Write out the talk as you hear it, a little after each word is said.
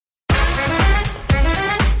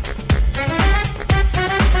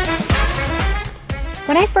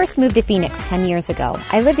I first moved to Phoenix 10 years ago,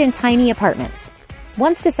 I lived in tiny apartments.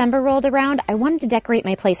 Once December rolled around, I wanted to decorate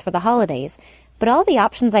my place for the holidays, but all the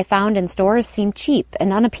options I found in stores seemed cheap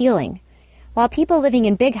and unappealing. While people living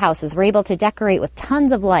in big houses were able to decorate with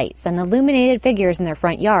tons of lights and illuminated figures in their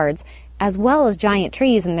front yards, as well as giant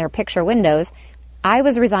trees in their picture windows, I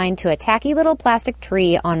was resigned to a tacky little plastic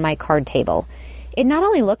tree on my card table. It not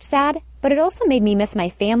only looked sad, but it also made me miss my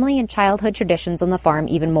family and childhood traditions on the farm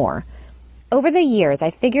even more. Over the years, I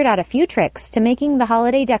figured out a few tricks to making the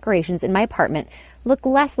holiday decorations in my apartment look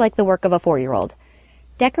less like the work of a 4-year-old.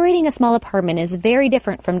 Decorating a small apartment is very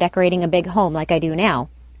different from decorating a big home like I do now,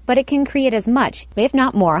 but it can create as much, if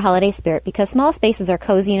not more, holiday spirit because small spaces are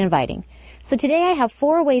cozy and inviting. So today I have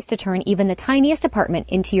 4 ways to turn even the tiniest apartment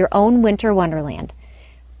into your own winter wonderland.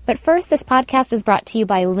 But first, this podcast is brought to you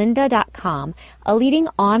by lynda.com, a leading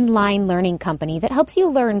online learning company that helps you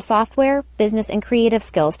learn software, business, and creative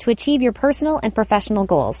skills to achieve your personal and professional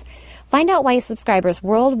goals. Find out why subscribers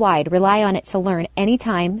worldwide rely on it to learn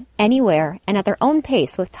anytime, anywhere, and at their own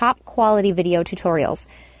pace with top-quality video tutorials.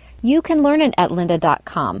 You can learn it at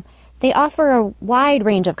lynda.com. They offer a wide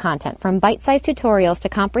range of content from bite-sized tutorials to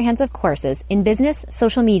comprehensive courses in business,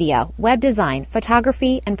 social media, web design,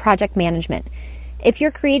 photography, and project management. If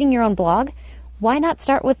you're creating your own blog, why not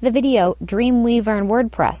start with the video Dreamweaver and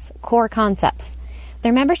WordPress Core Concepts?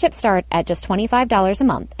 Their memberships start at just $25 a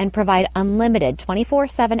month and provide unlimited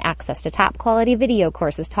 24/7 access to top-quality video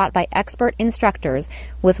courses taught by expert instructors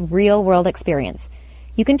with real-world experience.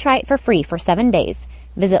 You can try it for free for 7 days.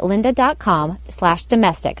 Visit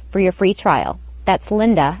lynda.com/domestic for your free trial. That's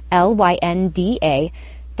Lynda,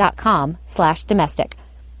 LYNDA.com/domestic.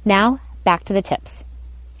 Now, back to the tips.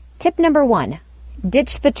 Tip number 1.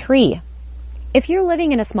 Ditch the tree. If you're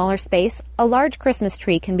living in a smaller space, a large Christmas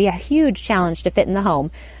tree can be a huge challenge to fit in the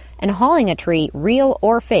home, and hauling a tree, real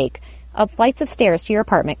or fake, up flights of stairs to your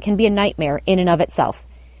apartment can be a nightmare in and of itself.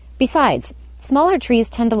 Besides, smaller trees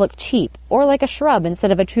tend to look cheap or like a shrub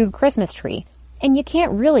instead of a true Christmas tree, and you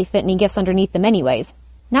can't really fit any gifts underneath them anyways,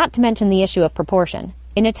 not to mention the issue of proportion.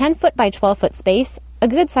 In a 10-foot by 12-foot space, a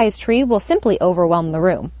good-sized tree will simply overwhelm the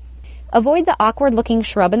room. Avoid the awkward-looking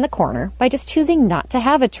shrub in the corner by just choosing not to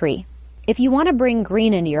have a tree. If you want to bring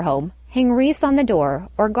green into your home, hang wreaths on the door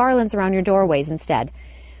or garlands around your doorways instead.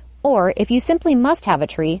 Or, if you simply must have a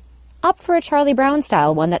tree, opt for a Charlie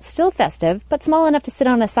Brown-style one that's still festive but small enough to sit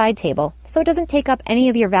on a side table so it doesn't take up any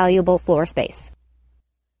of your valuable floor space.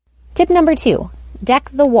 Tip number 2. Deck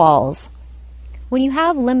the walls. When you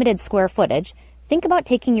have limited square footage, think about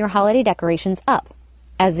taking your holiday decorations up,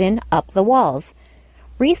 as in up the walls.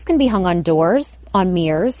 Wreaths can be hung on doors, on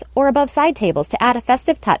mirrors, or above side tables to add a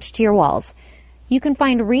festive touch to your walls. You can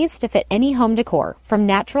find wreaths to fit any home decor, from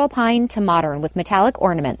natural pine to modern with metallic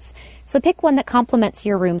ornaments, so pick one that complements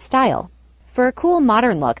your room style. For a cool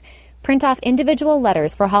modern look, print off individual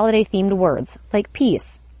letters for holiday-themed words, like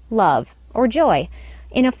peace, love, or joy,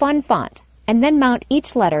 in a fun font, and then mount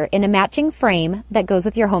each letter in a matching frame that goes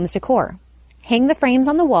with your home's decor. Hang the frames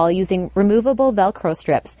on the wall using removable Velcro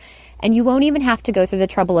strips, and you won't even have to go through the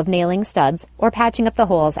trouble of nailing studs or patching up the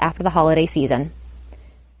holes after the holiday season.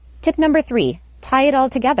 Tip number 3. Tie it all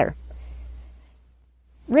together.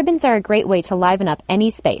 Ribbons are a great way to liven up any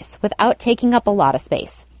space without taking up a lot of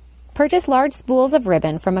space. Purchase large spools of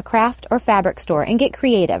ribbon from a craft or fabric store and get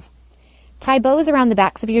creative. Tie bows around the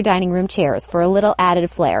backs of your dining room chairs for a little added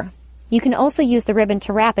flair. You can also use the ribbon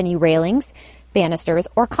to wrap any railings, banisters,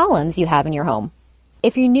 or columns you have in your home.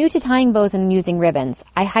 If you're new to tying bows and using ribbons,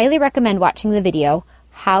 I highly recommend watching the video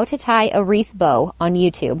How to Tie a Wreath Bow on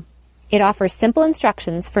YouTube. It offers simple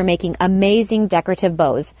instructions for making amazing decorative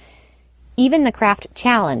bows. Even the craft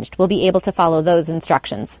challenged will be able to follow those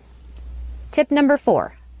instructions. Tip number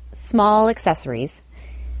 4. Small accessories.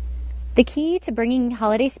 The key to bringing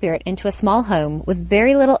holiday spirit into a small home with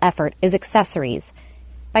very little effort is accessories.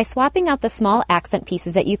 By swapping out the small accent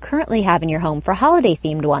pieces that you currently have in your home for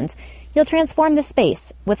holiday-themed ones, you'll transform the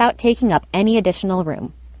space without taking up any additional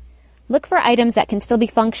room. Look for items that can still be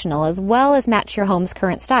functional as well as match your home's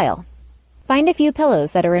current style. Find a few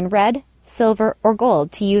pillows that are in red, silver, or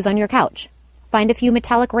gold to use on your couch. Find a few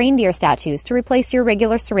metallic reindeer statues to replace your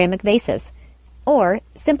regular ceramic vases. Or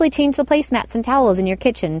simply change the placemats and towels in your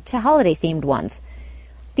kitchen to holiday-themed ones.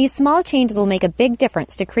 These small changes will make a big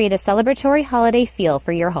difference to create a celebratory holiday feel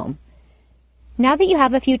for your home. Now that you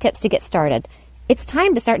have a few tips to get started, it's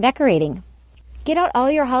time to start decorating. Get out all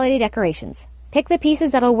your holiday decorations. Pick the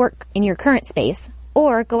pieces that'll work in your current space,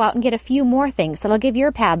 or go out and get a few more things that'll give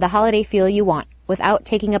your pad the holiday feel you want without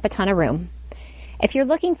taking up a ton of room. If you're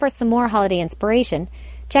looking for some more holiday inspiration,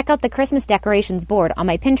 check out the Christmas decorations board on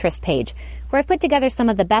my Pinterest page, where I've put together some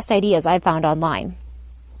of the best ideas I've found online.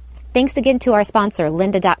 Thanks again to our sponsor,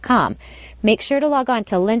 lynda.com. Make sure to log on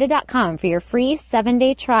to lynda.com for your free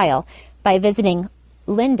 7-day trial by visiting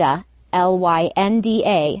lynda,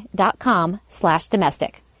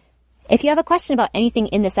 lynda.com/domestic. If you have a question about anything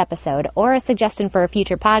in this episode or a suggestion for a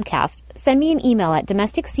future podcast, send me an email at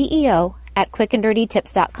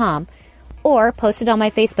domesticceo@quickanddirtytips.com or post it on my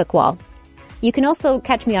Facebook wall. You can also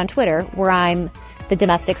catch me on Twitter, where I'm the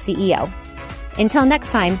Domestic CEO. Until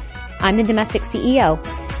next time, I'm the Domestic CEO,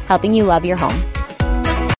 helping you love your home.